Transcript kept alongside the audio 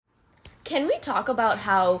can we talk about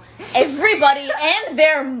how everybody and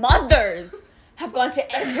their mothers have gone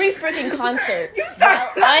to every freaking concert while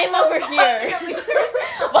I'm over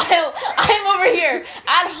here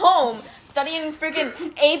at home studying freaking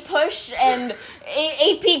A-Push and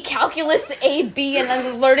AP Calculus AB and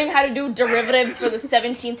then learning how to do derivatives for the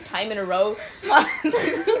 17th time in a row.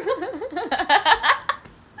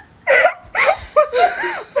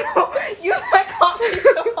 You caught me so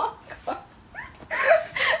off guard.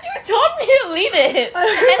 You told me to leave it, and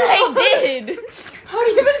I did. How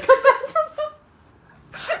do you even come back from that?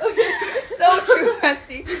 Okay. So true,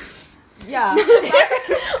 Bessie. Yeah.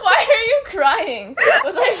 Why are you crying?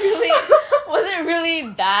 Was it really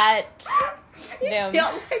that? Damn.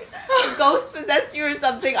 Felt like a ghost possessed you or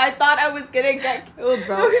something. I thought I was gonna get killed,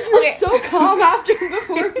 bro. Because you were so calm after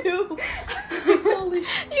before too. Holy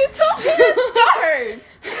shit. You told me to start.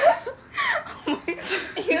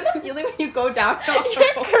 You know the feeling when you go down?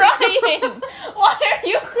 You're crying. Why are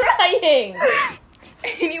you crying?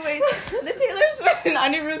 Anyways, the Taylor Swift and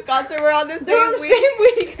Anirudh concert were on the same They're on the week. same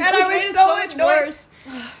week. And I Which was made it so much annoyed. worse.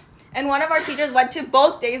 And one of our teachers went to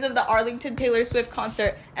both days of the Arlington Taylor Swift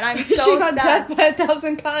concert, and I'm so she got sad. dead by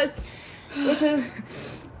 1,000 cuts, which is.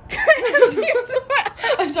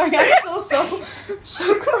 I'm sorry, I'm still so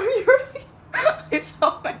shook from your. I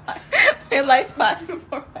felt my life flash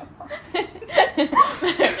before my eyes.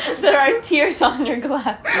 There are tears on your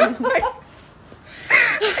glasses.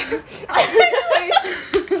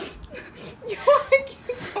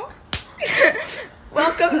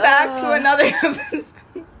 Welcome back to another episode.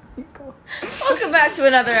 Welcome back to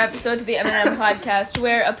another episode of the M&M podcast,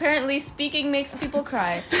 where apparently speaking makes people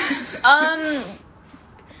cry.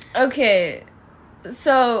 Okay,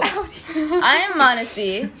 so I am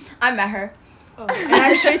Manasi. I'm Meher. Oh, and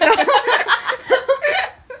I'm Shweta.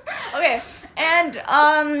 Okay, and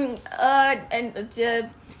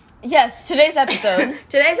Yes, today's episode.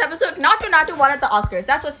 today's episode, Natu won at the Oscars.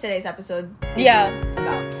 That's what today's episode Yeah. is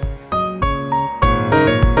about.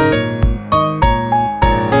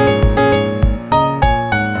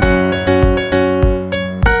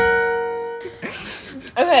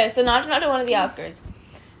 Okay, so Natu won at the Oscars.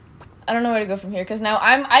 I don't know where to go from here because now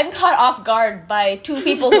I'm caught off guard by two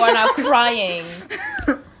people who are now crying.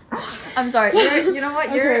 I'm sorry. You know what?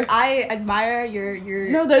 Okay. I admire your.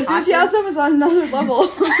 No, the passion. enthusiasm is on another level.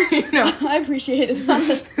 You know. I appreciate it.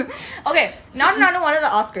 Okay, Natu won at the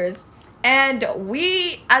Oscars, and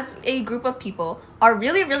we, as a group of people, are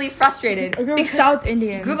really, really frustrated. A group of because- South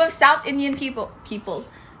Indians. Group of South Indian peoples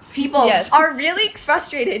Yes. are really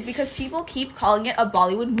frustrated because people keep calling it a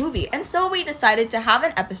Bollywood movie, and so we decided to have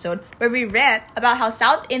an episode where we rant about how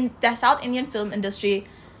the South Indian film industry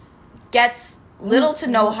gets little to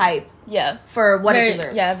no hype Yeah. for what Very- it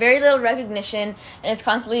deserves. Yeah, very little recognition, and it's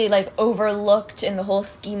constantly like overlooked in the whole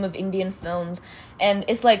scheme of Indian films. And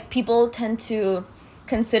it's like people tend to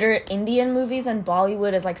consider Indian movies and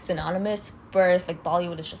Bollywood as like synonymous, whereas like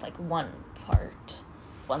Bollywood is just like one part,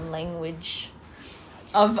 one language.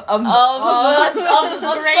 of Of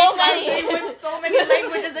so many. with so many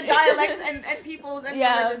languages and dialects and peoples and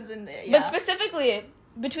Yeah. religions and But specifically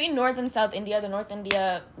between North and South India, the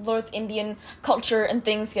North Indian culture and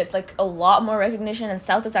things get like a lot more recognition, and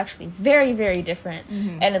South is actually very, very different,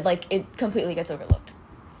 and it completely gets overlooked.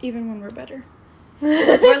 Even when we're better.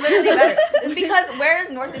 we're literally better because where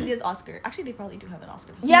is North India's Oscar? Actually, they probably do have an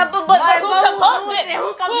Oscar. Yeah, but But who composed it? Who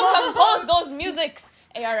Who composed those musics?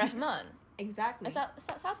 A.R. Rahman. Exactly. It's not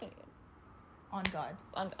South Indian. On God.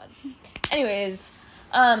 On God. Anyways,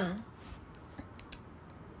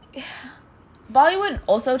 Bollywood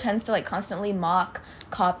also tends to like constantly mock,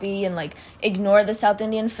 copy, and like ignore the South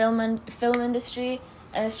Indian film industry,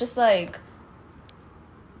 and it's just like,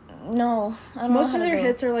 no, I don't Most know of how to their go.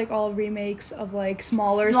 hits are like all remakes of like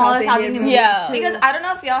smaller Smaller South Indian movies. Yeah. too. Because I don't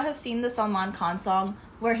know if y'all have seen the Salman Khan song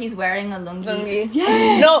where he's wearing a lungi. Lungi.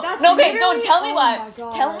 Yes, No, that's okay, don't literally- tell me oh why. my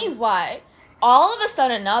God. Tell me why. All of a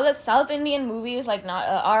sudden, now that South Indian movies like not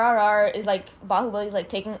RRR is like Bahubali is like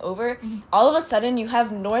taking over, all of a sudden you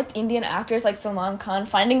have North Indian actors like Salman Khan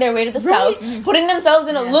finding their way to the Right. South, putting themselves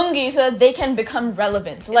in a Yeah. lungi so that they can become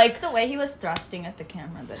relevant. Like Like the way he was thrusting at the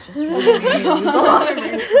camera that just really made me lose a lot of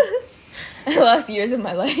it. the last years of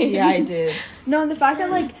my life. Yeah, I did. No, and the fact that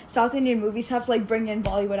like South Indian movies have to like bring in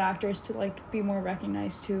Bollywood actors to like be more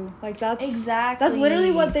recognized too. Like that's Exactly. That's literally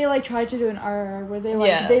what they like tried to do in RRR, where they like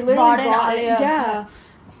Yeah. they literally Brought in brought Alia. yeah.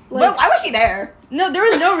 But Like, why was she there? no, there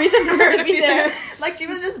was no reason for her to be there. Like she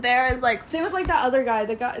was just there as like Same with like that other guy,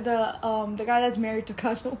 the guy that's married to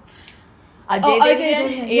Kajol. Ajay Ajay Devgn.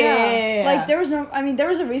 Devgn, Yeah. Like there was there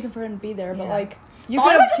was a reason for him to be there, but Yeah. like you could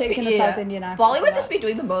Bollywood have just taken be, a South Indian actor. Bollywood for just that. be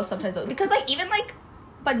doing the most sometimes though. Because like even like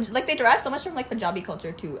like they derive so much from like Punjabi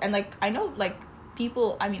culture too, and like I know like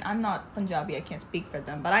people. I mean, I'm not Punjabi. I can't speak for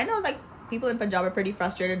them, but I know like people in Punjab are pretty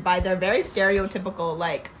frustrated by their very stereotypical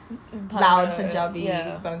like loud Punjabi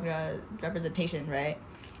Bhangra representation, right?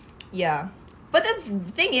 Yeah, but the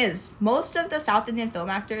thing is, most of the South Indian film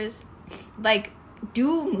actors like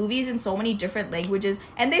do movies in so many different languages,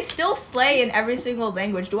 and they still slay in every single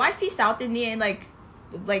language. Do I see South Indian like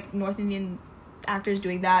North Indian actors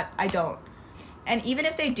doing that? I don't. And even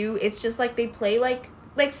if they do, it's just like they play like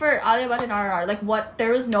for Alia Bhatt and RRR, like what,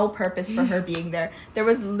 there was no purpose for her being there. There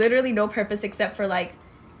was literally no purpose except for like,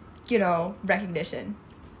 you know, recognition.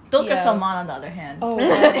 Dulquer Salman on the other hand. Oh,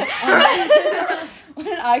 wow. What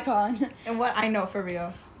an icon. And what I know, for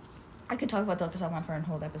real. I could talk about Dulquer Salman for a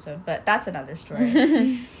whole episode, but that's another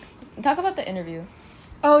story. Talk about the interview.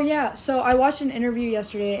 Oh, yeah. So I watched an interview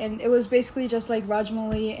yesterday, and it was basically just, like,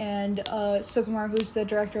 Rajamouli and Sukumar, who's the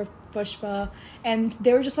director of Pushpa, and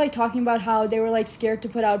they were just, like, talking about how they were, like, scared to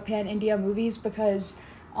put out pan-India movies because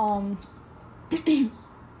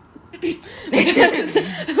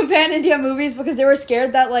pan-India movies because they were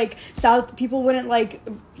scared that, like, South people wouldn't, like,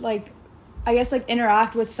 I guess, like,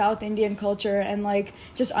 interact with South Indian culture and, like,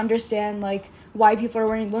 just understand, like, why people are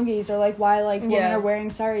wearing lungis or like why like women are wearing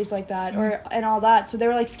saris like that or and all that. So they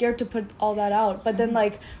were like scared to put all that out. But then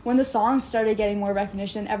like when the songs started getting more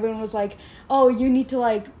recognition, everyone was like, oh, you need to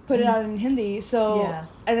like put it out in Hindi. So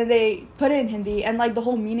and then they put it in Hindi and like the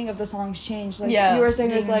whole meaning of the songs changed. Like you were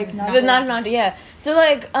saying with like not so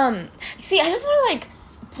like see, I just want to like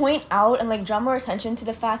point out and like draw more attention to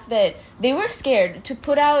the fact that they were scared to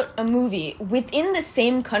put out a movie within the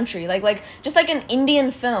same country, like just like an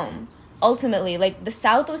Indian film. Ultimately, like, the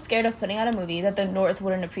South was scared of putting out a movie that the North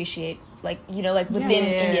wouldn't appreciate, like, you know, like, within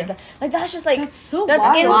India. Like, that's just, like, that's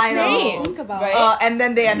insane. Think about right? And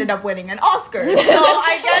then they ended up winning an Oscar. So,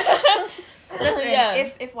 I guess... Listen,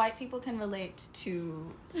 if white people can relate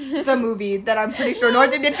to the movie, then I'm pretty sure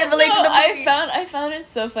North Indians can relate to the movie. I found it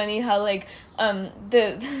so funny how like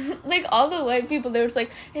the like all the white people, they were just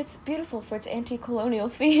like, it's beautiful for its anti-colonial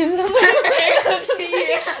themes. I'm like, so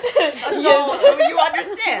you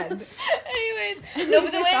understand. Anyways, no,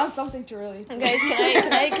 but the way found something to really guys,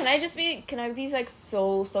 can I be like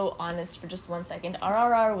so honest for just 1 second?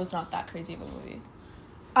 RRR was not that crazy of a movie.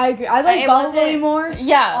 I agree. I like Bahubali more.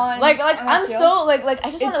 Yeah, like I'm so like I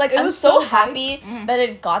just want to like I'm so happy that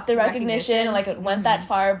it got the recognition and like it went that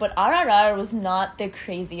far. But RRR was not the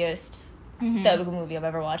craziest Telugu movie I've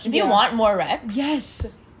ever watched. If you want more Rex, yes,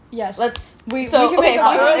 let's. We can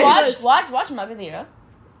watch Magadhira.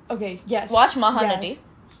 Okay, yes. Watch Mahanadi.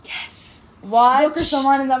 Yes. Watch Dulquer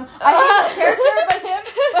Salman and them. I hate his character,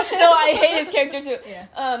 but him. No, I hate his character too. Yeah.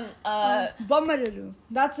 Bamararu.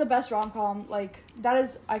 That's the best rom-com. Like, that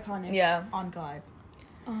is iconic. Yeah. On God.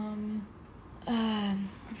 I'm trying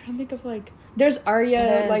to think of like. There's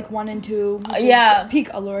Arya, like 1 and 2. Which is peak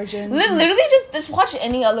Allu Arjun. Literally, just watch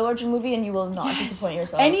any Allu Arjun movie and you will not disappoint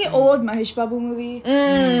yourself. Any old Mahesh Babu movie.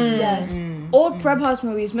 Yes. Old Prabhas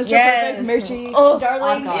movies. Mr. Perfect, Mirchi,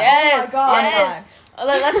 Darling. Yes. Oh my God. Yes.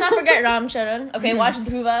 Let's not forget Ram Charan. Okay, watch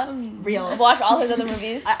Dhruva. Real. Watch all his other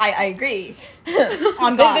movies. I agree.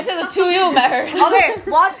 On God. This is a to you matter. Okay,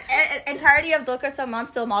 watch entirety of Dulquer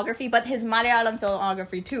Salman's filmography, but his Malayalam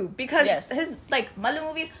filmography too. Because his, like, Malu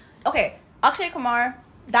movies... Okay, Akshay Kumar,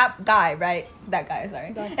 that guy,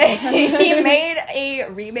 sorry. He made a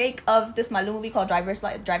remake of this Malu movie called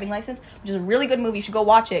Driving License, which is a really good movie. You should go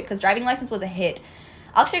watch it, because Driving License was a hit.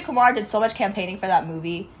 Akshay Kumar did so much campaigning for that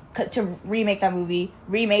movie, to remake that movie,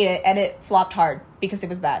 remade it, and it flopped hard because it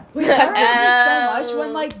was bad. Wait, that reminds me so much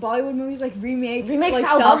when like Bollywood movies like remake like,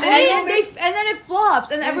 South Indian and then it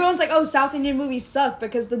flops and everyone's like, oh, South Indian movies suck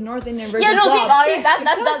because the North Indian version flopped. See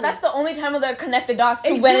that's the only time where they connect the dots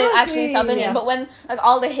to when it actually is South Indian. But when like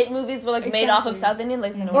all the hit movies were like made off of South Indian,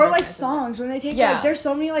 like or like songs when they take like there's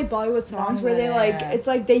so many like Bollywood songs where they like it's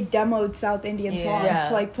like they demoed South Indian songs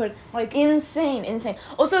to like put like insane.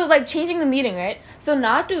 Also like changing the meaning, right? So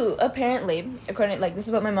Natu apparently, according like this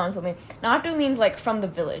is what my mom told me, Natu means like from the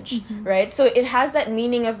village, right? So it has that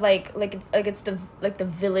meaning of like it's the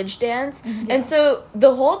village dance. And so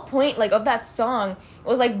the whole point like of that song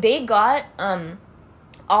was like they got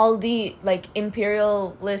all the like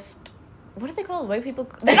imperialist, what are they called? White people?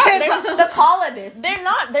 They're not the colonists. They're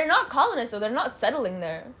not colonists, though. They're not settling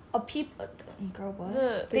there. Girl,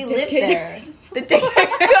 what? They live there.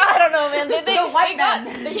 I don't know, man. They white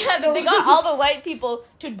men. They got all the white people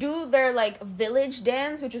to do their like village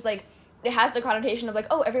dance, which was like it has the connotation of like,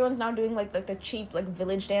 oh, everyone's now doing like the cheap like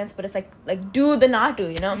village dance, but it's like do the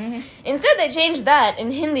natu, you know. Instead they changed that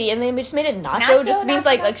in Hindi and they just made it nacho, just means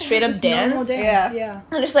like straight up Just normal dance. Yeah.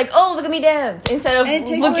 And it's like, oh, look at me dance, instead of And it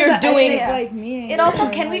takes look, away you're the doing ethnic, like meaning. It also,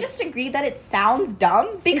 and, can we like, just agree that it sounds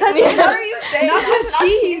dumb? Because what are you saying? nacho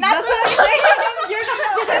cheese? That's what I'm saying. You're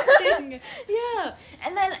not Yeah,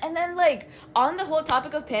 and then like on the whole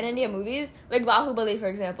topic of pan India movies, like Bahubali for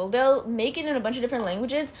example, they'll make it in a bunch of different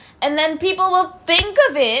languages, and then people will think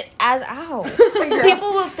of it as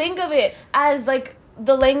people will think of it as like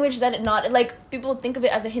the language that it not like people think of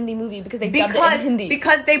it as a Hindi movie because they dubbed it in Hindi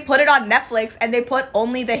because they put it on Netflix and they put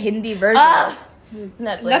only the Hindi version.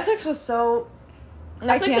 Netflix was so.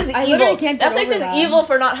 Netflix is I evil. literally can't get Netflix over is that. evil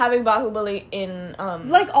for not having Bahubali in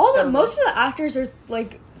Like Telugu. most of the actors are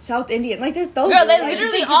like South Indian, like they're Telugu. Girl, they like,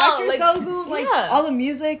 literally the all, director's like, Telugu, like yeah. all the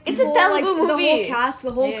music. It's the a whole, Telugu like, the movie. whole cast,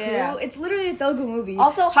 the whole Yeah. crew. It's literally a Telugu movie.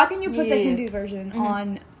 Also, how can you put the yeah. Hindi version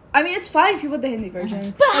on? I mean, it's fine if you put the Hindi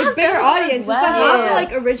version, But like have bigger Telugu as audiences, well. but have Yeah. the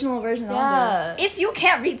like original version on there. Yeah. If you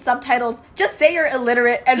can't read subtitles, just say you're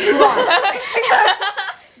illiterate and move on.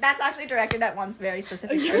 That's actually directed at one very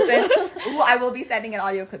specific person who I will be sending an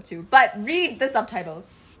audio clip to. But read the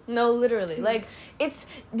subtitles. No, literally. Like, it's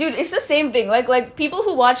the same thing. Like people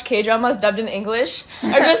who watch K-dramas dubbed in English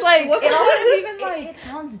are just like... What's the point of even like? It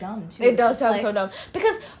sounds dumb too. It does sound so dumb.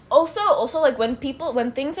 Because also like when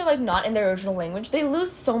things are like not in their original language, they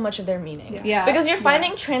lose so much of their meaning. Yeah. Because you're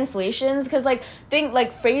finding translations, because like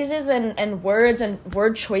phrases and words and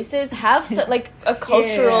word choices have like a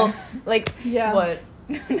cultural like what?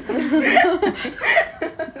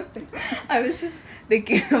 I was just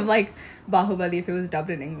thinking of like Bahubali if it was dubbed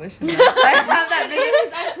in English. I have that video.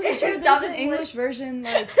 I'm pretty sure It's there's dubbed an in English version.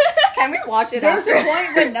 Like Can we watch it there was after? a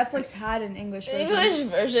point when Netflix had an English version, English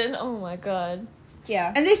version. Oh my god.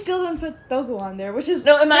 Yeah. and they still don't put Telugu on there, which is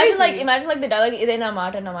No, imagine crazy. like the dialogue ide na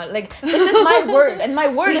mata. Like, this is my word and my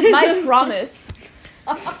word is my promise.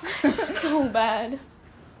 It's so bad.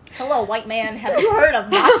 Hello, white man. Have you heard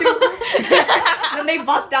of Nacho? Then they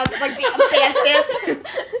bust out just like dance.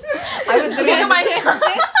 I was Look at my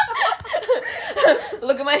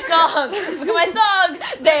Look at my song. Look at my song.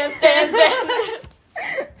 Dance.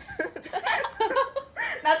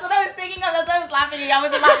 That's what I was thinking of. That's why I was laughing. I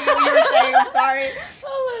wasn't laughing at what you were saying. I'm sorry.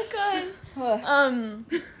 Oh my god.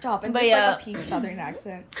 Stop. And But just yeah. like a peak southern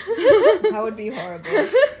accent. That would be horrible.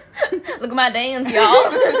 Look at my dance,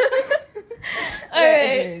 y'all.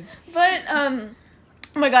 Alright. Anyways. But oh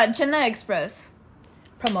my god, Chennai Express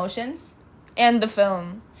Promotions? and the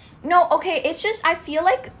film. No, okay. It's just, I feel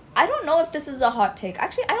like, I don't know if this is a hot take.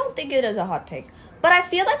 Actually, I don't think it is a hot take. But I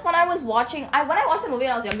feel like when I was watching, when I watched the movie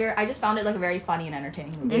when I was younger, I just found it like a very funny and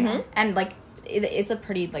entertaining movie. And like, it's a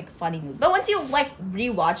pretty like funny movie. But once you like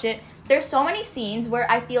rewatch it, there's so many scenes where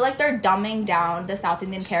I feel like they're dumbing down the South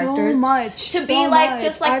Indian characters so much to be like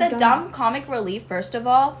just like the dumb comic relief first of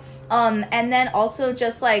all, and then also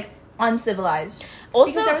just like uncivilized.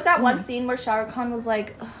 Also, Because there was that one scene where Shah Rukh Khan was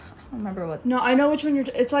like, I don't remember what. No, I know which one you're.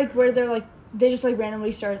 It's like where they're like they just like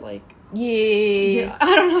randomly start like. Yeah.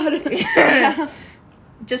 I don't know how to. Yeah.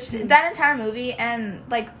 Just that entire movie and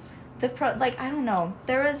like I don't know,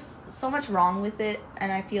 there was so much wrong with it,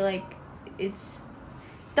 and I feel like it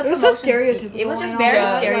was so promotion- stereotypical It was just and very all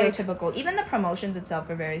that, like- stereotypical. Even the promotions itself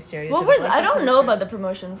are very stereotypical. what was Like, I the don't know posters. about the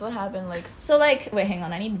promotions. What happened? Like, So like, wait, hang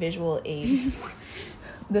on, I need visual aid.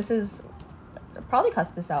 This is probably cuss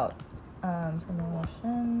this out.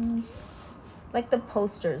 Promotions, like the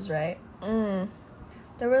posters, right?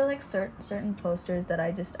 There were like certain posters that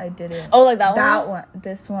I didn't. oh, like that one,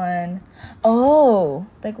 this one. Oh,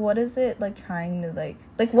 like what is it like trying to like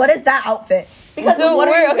what is that outfit? Because So what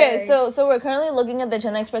are we're you okay. wearing? So we're currently looking at the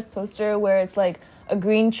Chennai Express poster where it's like a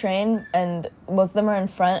green train and both of them are in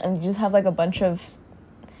front, and you just have like a bunch of,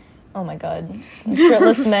 oh my god,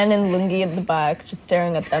 shirtless men in lungi at the back just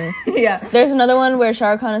staring at them. Yeah. There's another one where Shah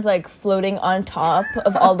Rukh Khan is like floating on top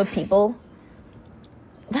of all the people.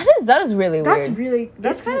 That is really weird.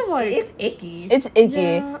 That's kind of like. It's icky. It's icky.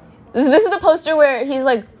 Yeah. This is the poster where he's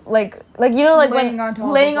like you know, like Laying when on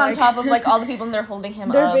top laying of, on like- top of like all the people and they're holding him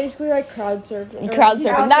They're up. basically like crowd surfing. Crowd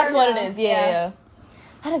surfing. That's what it yeah. is. Yeah.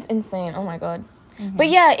 That is insane. Oh my god. But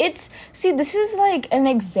yeah, this is like an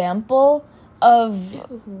example of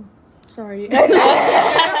Sorry.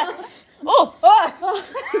 oh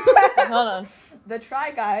hold on. The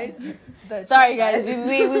Try Guys. Sorry guys,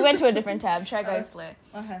 we went to a different tab. Try Guys Slay.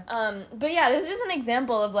 Okay. But yeah, this is just an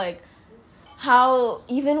example of like how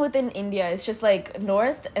even within India it's just like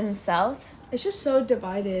north and south. It's just so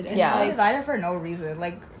divided. And Yeah. So divided for no reason.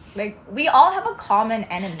 Like we all have a common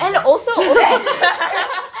enemy. And also we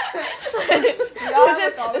all have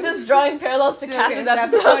this is drawing parallels to Cass's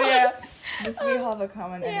episode. Yeah. This we have a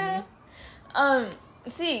common enemy. Yeah.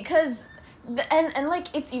 See, because and like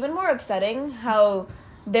it's even more upsetting how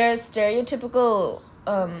there's stereotypical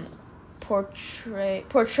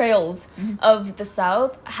portrayals of the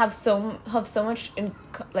South have so much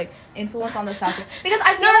Influence on the South because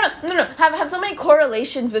I feel no have so many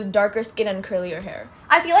correlations with darker skin and curlier hair.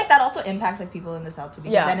 I feel like that also impacts like people in the South too,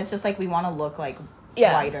 because then it's just like we want to look like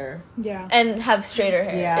whiter, and have straighter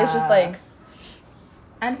hair. Yeah. It's just like,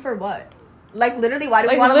 and for what? Like literally, why do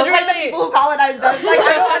we want to look like the people who colonized us? Like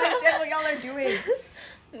I don't understand what y'all are doing.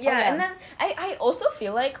 Yeah, and then I also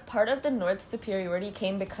feel like part of the North's superiority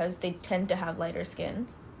came because they tend to have lighter skin.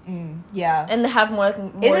 Yeah. And they have more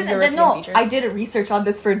European features. I did a research on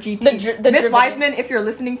this for GT. Miss Wiseman, if you're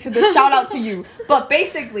listening to this, shout out to you. But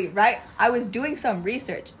basically, right, I was doing some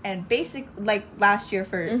research, and like last year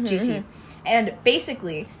for GT. And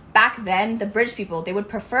basically, back then, the British people, they would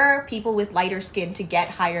prefer people with lighter skin to get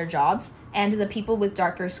higher jobs, and the people with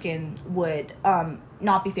darker skin would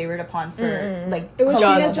not be favored upon for like it was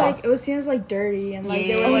jobs. seen as like dirty and like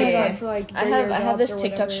they were like for like I have this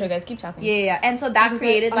TikTok to show you guys. Keep talking. Yeah, and so that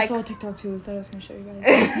created like I saw a TikTok too that I was gonna show you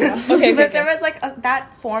guys. Okay, but there was like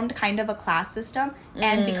that formed kind of a class system,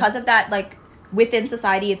 and because of that, like within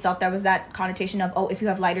society itself, there was that connotation of, oh, if you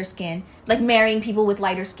have lighter skin, like marrying people with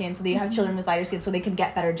lighter skin so that you have children with lighter skin so they can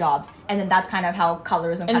get better jobs, and then that's kind of how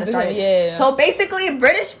colorism kind of started. Yeah. So basically,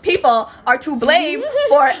 British people are to blame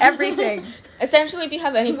for everything. Essentially, if you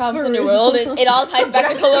have any problems in your world, it all ties back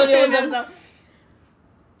to colonialism.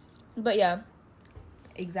 But yeah.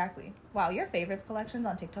 Exactly. Wow, your favorites collections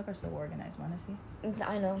on TikTok are so organized, honestly.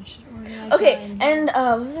 I know. Okay, and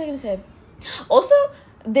what was I gonna say? Also,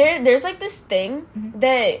 there's like this thing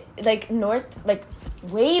that like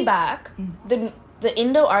way back the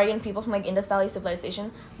Indo-Aryan people from like Indus Valley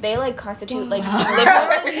civilization, they like constitute like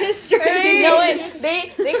history. No,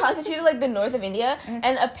 they constituted like the north of India,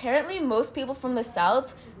 and apparently most people from the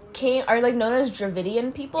south are like known as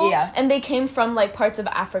Dravidian people, and they came from like parts of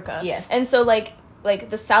Africa. Yes, and so like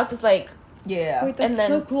the south is like. Yeah. Wait, that's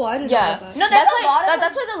so cool. I didn't know that. No,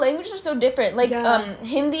 that's why the languages are so different. Like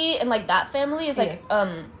Hindi and like that family is like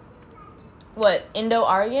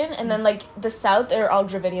Indo-Aryan, and then like the south are all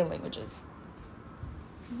Dravidian languages.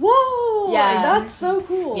 Whoa! Yeah, that's so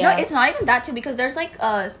cool. Yeah. No, it's not even that too, because there's like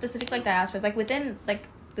specific like diasporas, like within like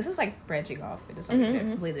this is like branching off into something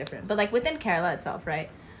completely different, but like within Kerala itself, right?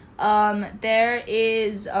 There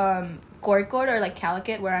is Kozhikode or like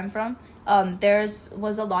Calicut, where I'm from.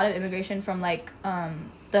 Was a lot of immigration from like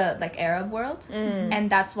the like Arab world, and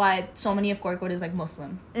that's why so many of Kozhikode is like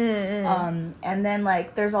Muslim. And then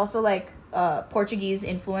like there's also like Portuguese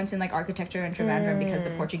influence in like architecture in Trivandrum because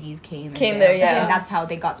the Portuguese came there, and that's how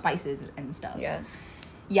they got spices and stuff.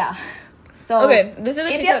 Yeah. So okay, this is the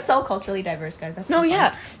India's TikTok. So culturally diverse, guys. That's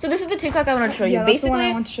So this is the TikTok I want to show you. Yeah, basically, that's the one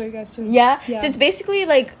I want to show you guys too. Yeah. So it's basically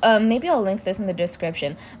like maybe I'll link this in the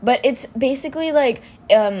description, but it's basically like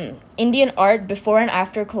Indian art before and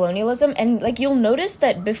after colonialism, and like you'll notice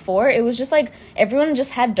that before it was just like everyone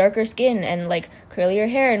just had darker skin and like curlier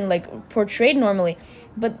hair and like portrayed normally,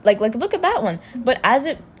 but like look at that one. But as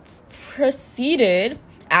it proceeded.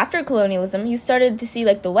 After colonialism, you started to see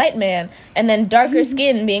like the white man and then darker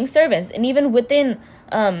skin being servants, and even within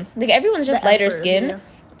like everyone's just lighter skin,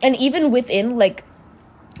 and even within like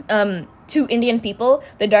to Indian people,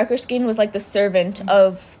 the darker skin was like the servant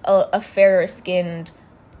of a fairer skinned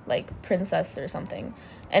like princess or something,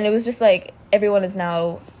 and it was just like everyone is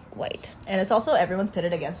now white, and it's also everyone's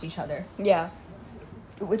pitted against each other. Yeah,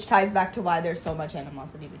 which ties back to why there's so much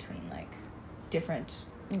animosity between like different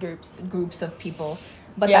groups of people.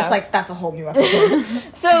 But that's a whole new episode.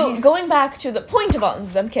 So going back to the point of all,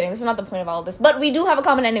 I'm kidding, this is not the point of all of this, but we do have a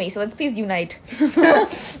common enemy, so let's please unite.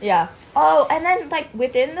 Yeah. Oh, and then like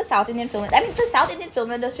within the South Indian film, I mean the South Indian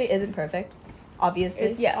film industry isn't perfect,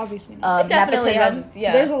 obviously. Obviously. It definitely has.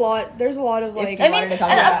 Yeah. There's a lot of like. I mean, and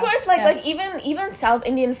of course, like even South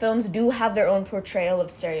Indian films do have their own portrayal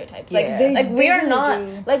of stereotypes. Like we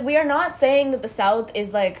are not saying that the South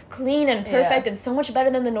is like clean and perfect and so much better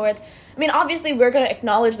than the North. I mean, obviously, we're gonna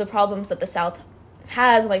acknowledge the problems that the South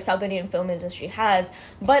has, like South Indian film industry has,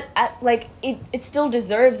 but it still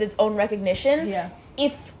deserves its own recognition. Yeah.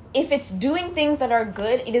 If it's doing things that are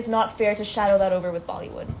good, it is not fair to shadow that over with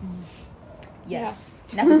Bollywood. Yes.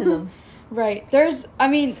 Yeah. Nepotism. Right. There's, I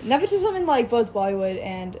mean, nepotism in like both Bollywood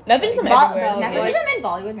and nepotism everywhere. Nepotism in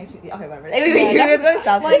Bollywood makes me okay. Whatever.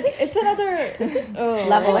 Like it's another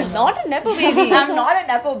level. I'm not a nepo baby. I'm not a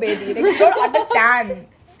nepo baby. Like, you don't understand.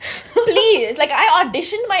 Please, like I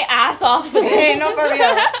auditioned my ass off. Okay, no, for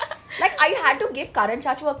real. Like, I had to give Karan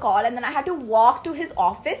Chachu a call, and then I had to walk to his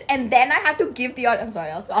office, and then I had to give the... I'm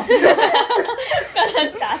sorry, I'll stop.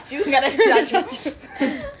 Karan Chachu.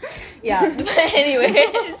 Yeah. But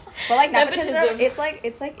anyways. But, like, nepotism, it's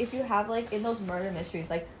like if you have, like, in those murder mysteries,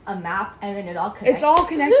 like, a map, and then it all connects. It's all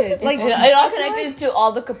connected. Like It all connected to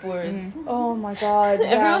all the Kapoors. oh my god. Yeah.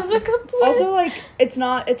 Everyone's a Kapoor. Also, like, it's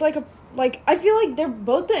not. It's like a. Like, I feel like they're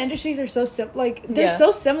both the industries are so they're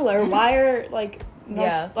so similar. Why are like no,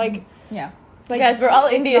 Yeah. like Yeah. Guys, we're all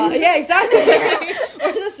it's Indian. not- yeah, exactly.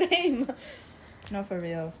 We're the same. No, for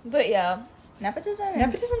real. But yeah. Nepotism?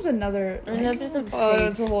 Nepotism's another. Like, Nepotism's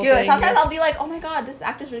it's a whole Dude, thing. sometimes I'll be like, oh my god, this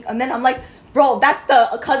actor's really... And then I'm like, bro, that's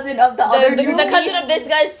the cousin of the other dude. The cousin of this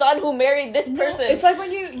guy's son who married this person. It's like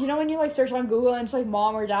when you know when you like search on Google and it's like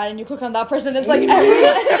mom or dad and you click on that person, it's like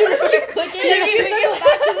everyone and you just keep clicking and then you circle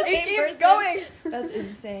back to the same person. Going. That's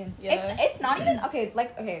insane. Yeah. It's not even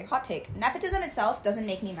okay, hot take. Nepotism itself doesn't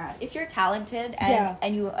make me mad. If you're talented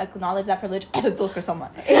and you acknowledge that privilege, look for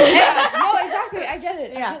someone. Yeah, no, exactly. I get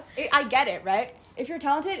it. Yeah. I get it, right? If you're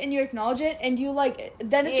talented and you acknowledge it and you like,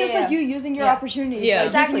 then it's just Yeah. like you using your Yeah. opportunities, Yeah. like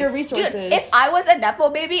Exactly. using your resources. Dude, if I was a nepo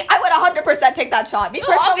baby, I would 100% take that shot. Me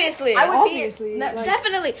personally, obviously. I would Obviously, be. like-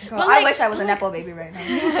 Definitely. Girl, But I like, wish I was a nepo baby right now.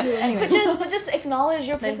 Anyway. but just acknowledge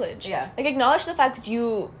your privilege. yeah. Like acknowledge the fact that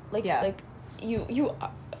you Yeah. you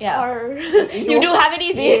Yeah. are you do have it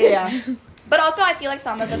easy. Yeah. But also, I feel like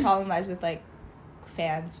some of the problem lies with like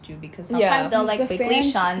fans too, because sometimes Yeah. they'll like The quickly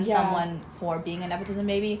fans, shun yeah. someone for being a nepotism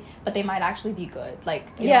baby, but they might actually be good. Like,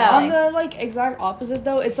 you Yeah. know what On I'm saying? the like exact opposite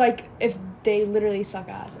though, it's like if they literally suck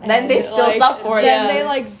ass, and, Then they still like, suck for it. Then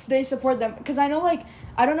Yeah. they support them because I know like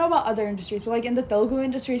I don't know about other industries, but like in the Telugu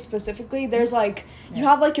industry specifically, there's like you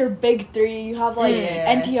have like your big three, you have like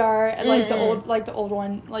Yeah. NTR and like the old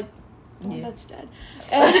one like. Oh, Yeah. that's dead.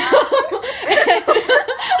 And,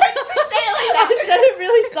 I said it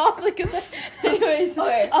really softly because, anyways.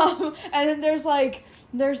 Okay. And then there's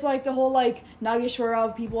like the whole like Nageshwara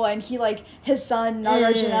of people, and he like his son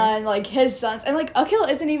Nagarjuna and like his sons, and like Akhil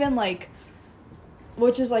isn't even like,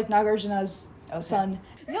 which is like Nagarjuna's son.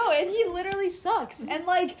 No, and he literally sucks. And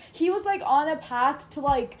like he was like on a path to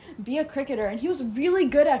like be a cricketer, and he was really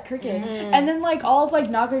good at cricket. And then like all of like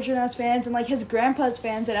Nagarjuna's fans and like his grandpa's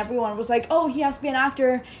fans and everyone was like, oh, he has to be an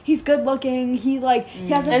actor. He's good looking. He like he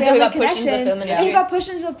has a And so he family got pushed into the connections. film And he industry. got pushed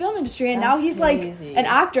into the film industry, and now That's he's crazy. like an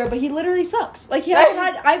actor, but he literally sucks. Like he hasn't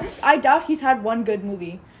had. I doubt he's had one good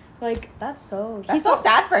movie. Like That's so He's so so-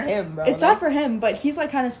 sad for him, bro. it's sad for him, but he's like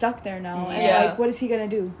kind of stuck there now. And Yeah. like, what is he gonna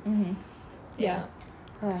do? Mm-hmm. Yeah.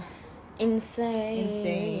 Insane.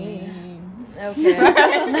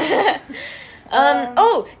 Okay.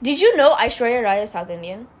 Oh, did you know Aishwarya Rai is South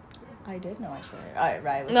Indian? I did know Aishwarya. Alright,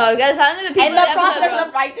 right. No, guys, how many people In the episode process wrong?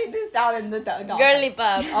 of writing this down in the document. Girly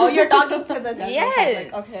pop. Oh, you're talking to the general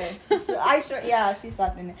Yes. public. Okay. So yeah, she's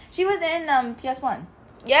South Indian. She was in PS1.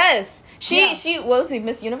 Yes, Yeah. she what was she,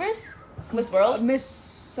 Miss Universe, Miss World. Miss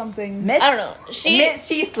something. Miss. I don't know.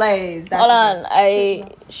 She slays. That's Hold the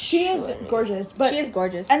on, She is gorgeous, but She is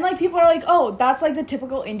gorgeous. and like people are like, oh, that's like the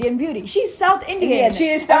typical Indian beauty. She's South Indian. She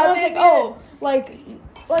is And South everyone's like, oh,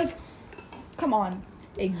 like, come on.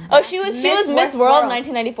 Oh, she was Miss World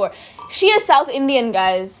 1994. She is South Indian,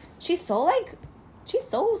 guys. She's so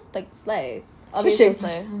slay. Abhishek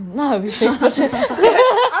Slay. No, Abhishek Bachchan.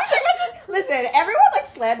 Listen, everyone like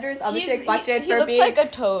slanders Abhishek Bachchan he for looks being like a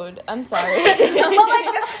toad. I'm sorry. like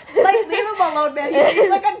leave him alone, man. He seems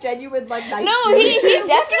like a genuine like nice No, dude. he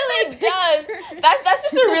definitely does. That's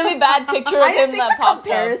just a really bad picture of I just him think that the popped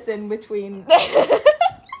comparison between up.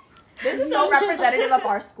 this is so representative of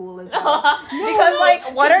our school as well. Because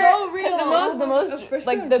like what are so real. the most First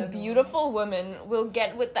like time the to know. beautiful women will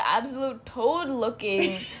get with the absolute toad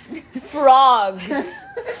looking frogs,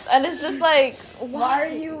 and it's just like why are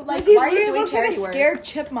you like He why are you literally doing looks like a charity work? scared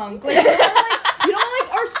chipmunk. Like, you know,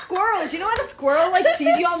 like our squirrels. You know when a squirrel like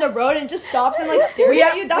sees you on the road and just stops and like stares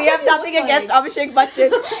at you? That's we what have he nothing looks against like. Abhishek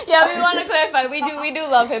Bachchan. yeah. We want to clarify. We do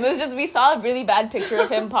love him. It was just we saw a really bad picture of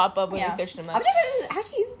him pop up when we searched him up. Abhishek Bachchan is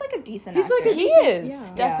actually he's like a decent He's like actor. a He decent- is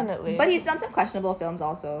yeah. definitely. But he's done some questionable films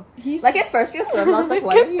also. He's Like his first few films, I was like,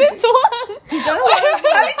 what Look are at you this one. He's done a Why lot are of-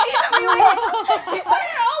 why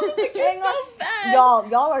are all the pictures Hang so on.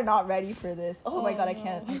 bad? Y'all are not ready for this. Oh my god, I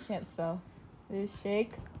can't spell. Abhishek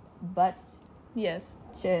Bachchan. Yes.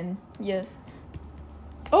 Yes.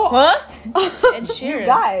 Oh, Huh? And You Sheeran.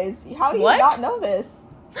 guys, how do you What? not know this?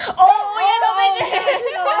 Oh, yeah, no, they They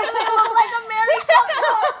look like a married couple.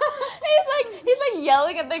 he's like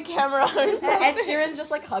yelling at the camera or something. And Ed Sheeran's just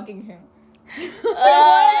like hugging him.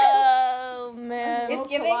 Oh man. It's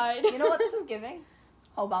giving. collide. You know what this is giving?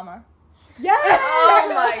 Obama. Yes.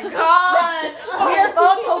 Oh my god. We are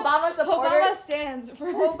both Obama Obama supporters. stands for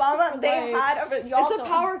Obama, for they life. had a y'all It's a don't-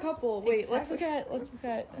 power couple. Wait, Exactly. let's look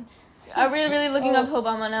at. Are we really looking up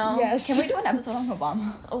Obama now? Yes. Can we do an episode on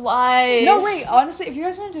Obama? Why? No, wait. Honestly, if you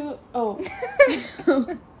guys want to do,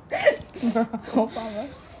 Obama.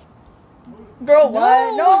 Girl,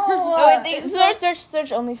 what? No. Oh, wait,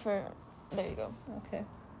 search only for. There you go. Okay.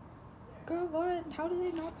 Girl, what? How do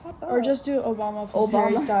they not pop up? or just do Obama plus Obama.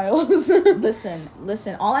 Harry Styles.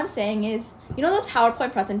 Listen. All I'm saying is, you know those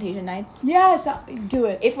PowerPoint presentation nights? Yes, do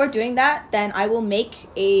it. If we're doing that, then I will make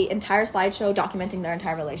a entire slideshow documenting their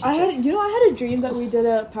entire relationship. I had a dream that we did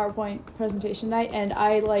a PowerPoint presentation night, and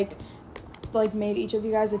I like made each of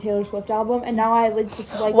you guys a Taylor Swift album, and now I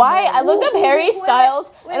just like. Why? know- I looked up Harry wait, Styles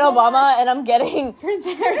wait, and hold Obama, and I'm getting Prince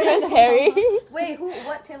Harry. Prince Harry. Wait,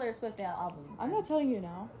 what Taylor Swift album? I'm not telling you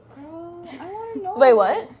now. Girl, I want to know. Wait,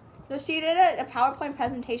 what? So she did a PowerPoint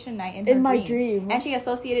presentation night in her In my dream. and she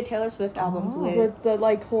associated Taylor Swift albums with. With the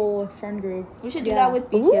like whole friend group. We should do Yeah. that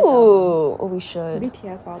with BTS albums. Ooh, we should.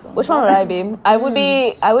 BTS album. Which one would I be? I would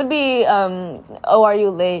be. Oh, are you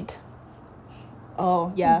late?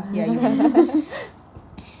 Oh yeah.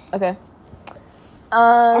 Okay.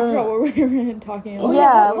 I forgot what we were talking about.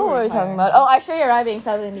 Yeah, what were we talking about? Oh, Aishwarya Rai being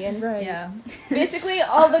South Indian. Right. Yeah. Basically,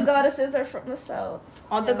 all the goddesses are from the South.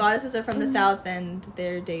 All the goddesses are from the south and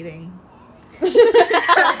they're dating.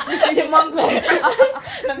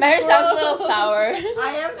 The marriage sounds a little sour.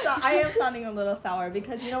 I am sounding a little sour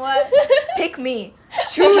because you know what? Pick me,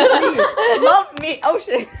 choose me, love me. Oh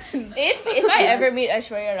shit! If I ever meet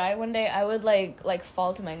Aishwarya Rai one day, I would like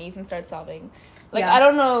fall to my knees and start sobbing. Like Yeah. I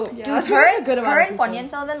don't know. Yeah, Dude, that's her, really a good amount her of and people. Ponyan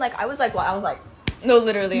Selvan, like I was like, No,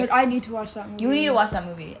 literally. But I need to watch that movie. you need to watch that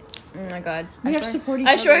movie. Oh my god. We have to support each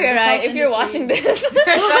other. Aishwarya The Rai, South if you're watching Industries.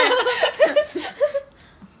 this.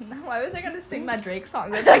 Why was I gonna sing that Drake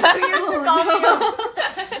song? That's like 2 years ago.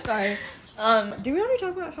 Sorry. Do we already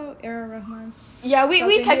talk about how Era Rahman's? Yeah, we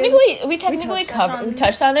Something technically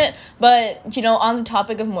touched on it, but you know, on the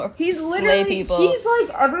topic of more He's slay literally people. He's like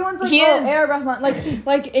everyone's like He oh is- Era Rahman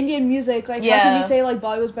like Indian music like how Yeah. can you say like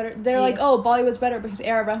Bollywood's better? They're Yeah. like oh Bollywood's better because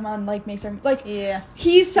Era Rahman like makes her like Yeah.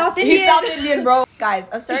 he's South Indian. He's South Indian, bro. Guys,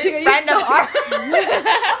 a certain You're friend of so- ours.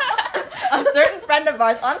 A certain friend of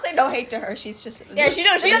ours. Honestly, no hate to her. She's just. Yeah, she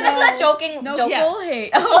knows. She's She's not joking. No joking. full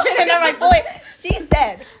hate. Okay, never mind. Fully. She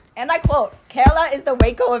said, and I quote, "Kerala is the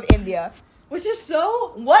Waco of India." Which is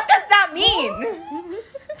so What does that mean?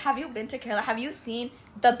 Have you been to Kerala? Have you seen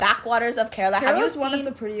the backwaters of Kerala? Have you Kerala's seen? one of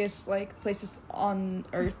the prettiest like places on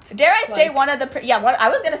earth. Dare I say like- one of the I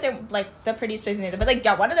was gonna say like the prettiest places in India, but like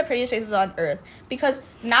yeah, one of the prettiest places on earth because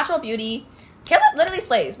natural beauty. Kerala literally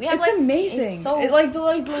slays. We have It's like amazing. It's so the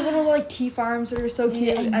little like tea farms that are so cute,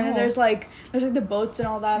 Yeah, I and then know. there's like the boats and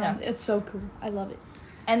all that. Yeah. It's so cool. I love it.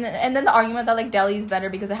 and then the argument that like Delhi is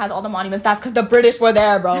better because it has all the monuments. That's because the British were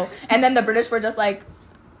there, bro. And then the British were just like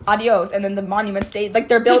adios, and then the monuments stayed like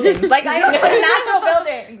their buildings. Like I don't know, natural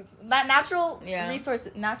buildings, that natural Yeah.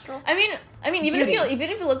 resources, natural. I mean, even Beauty. if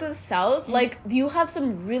you look at the South, like you have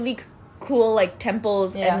some really cool like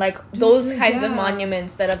temples Yeah. and like those kinds of yeah.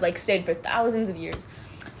 monuments that have like stayed for thousands of years.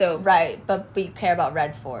 So Right, but we care about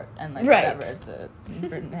Red Fort and like Right. whatever. It's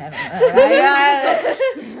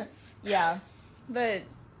yeah. but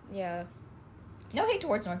yeah. No hate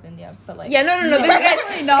towards North India, but like Yeah, no. This,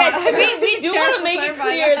 Definitely not. guys, we do want to make it Clarify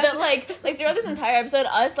clear that. that like throughout this entire episode,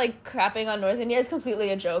 us like crapping on North India is completely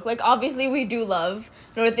a joke. Like obviously we do love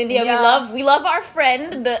North India. Yeah. We love our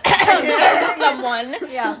friend, the someone.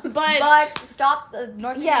 Yeah, But stop the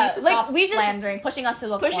North India Yeah, needs to like, stop we just- slandering, pushing us to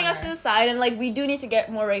the pushing corner. us to the side, and like we do need to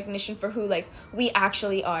get more recognition for who like we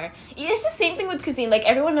actually are. It's the same thing with cuisine. Like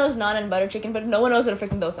everyone knows naan and butter chicken, but no one knows what a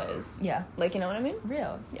freaking dosa is. Yeah, Like, you know what I mean?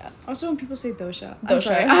 real. Yeah. Also, when people say dosha, I'm Dosha.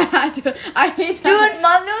 sorry. I hate Dude, that.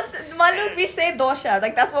 Manus, we say dosha.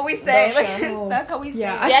 Like that's what we say. Dosha. Like Oh. that's how we say.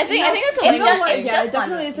 Yeah, it. Yeah, I think that's a It's language just- thing. it's yeah, just it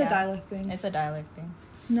definitely fun. is a Yeah. dialect thing. It's a dialect thing.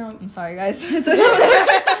 No. I'm sorry, guys. It's a-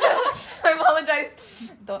 I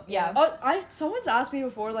apologize. Yeah. Oh, someone's asked me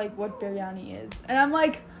before like what biryani is, and I'm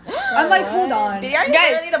like, hold on. Biryani is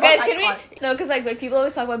Guys, literally the most can iconic. we? No, because like people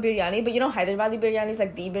always talk about biryani, but you know Hyderabadi biryani is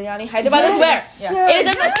like the biryani. Hyderabad is Yes. where? It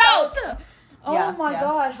is in the Yes. south. Oh Yeah, my yeah.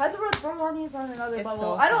 god, Hyderabad biryani is on another It's level.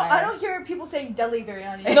 so I fire. don't hear people saying Delhi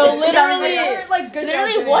biryani. No, literally. I hear, like Gujarat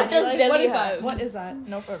Literally, what biryani. does Like, Delhi what is have? that? What is that?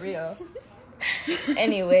 No, for real.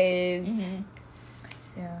 Anyways,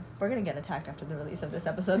 Yeah, we're gonna get attacked after the release of this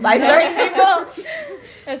episode by certain people.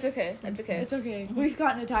 That's okay. That's okay. It's okay. We've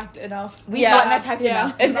gotten attacked enough. We've Yeah. gotten attacked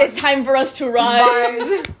enough. It's time for us to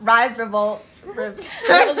rise. Rise, revolt,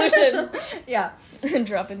 Revolution. yeah.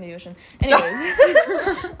 Drop in the ocean. Anyways.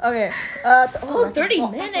 Okay. Oh, 30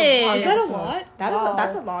 minutes. Is that a lot?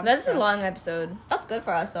 That's a long. That's a long episode. That's good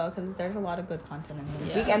for us though, because there's a lot of good content in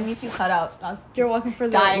here. Yeah. And if you cut out us, You're welcome for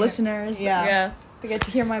the Dying. listeners. Yeah. Yeah. They get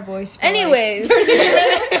to hear my voice. For Anyways.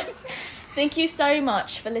 Thank you so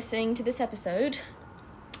much for listening to this episode.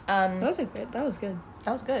 That was good. That was good.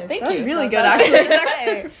 that was good. Thank That was you. really good, That was actually.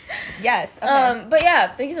 okay. Yes. Okay. But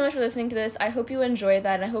yeah, thank you so much for listening to this. I hope you enjoyed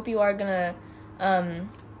that, and I hope you are gonna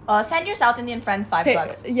Send your South Indian friends $5. Hey,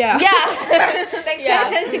 yeah. yeah. Thanks,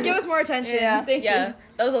 Yeah. guys. Give us more attention. Yeah. Thank Yeah, you.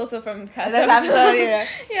 that was also from past This episode. episode,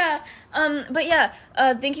 yeah. Yeah. But yeah,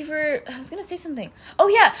 thank you for. I was gonna say something. Oh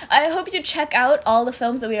yeah, I hope you check out all the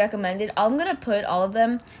films that we recommended. I'm gonna put all of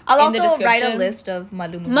them. I'll in the also write a description. list of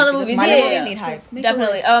Malu movies. Malu because movies, Malu yeah, movies yeah, need yeah. hype. Make a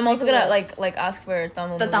Definitely. list. I'm also Make a gonna list. like ask for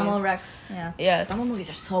Tamil The movies. Tamil Rex. Yeah. Yes. Tamil movies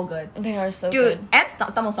are so good. They are so Dude, good. and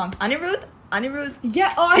Tamil song. Anirudh.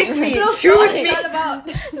 Yeah. Oh, I'm Pick me. still so Choose me. upset about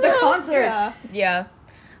the concert. Yeah. Yeah.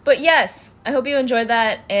 But yes, I hope you enjoyed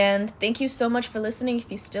that, and thank you so much for listening.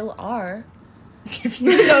 If you still are.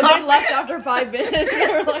 No, they left after 5 minutes. They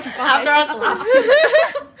were like, fine. After us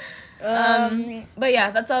laughing. But yeah,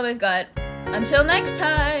 that's all we've got. Until next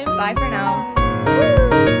time. Bye for now.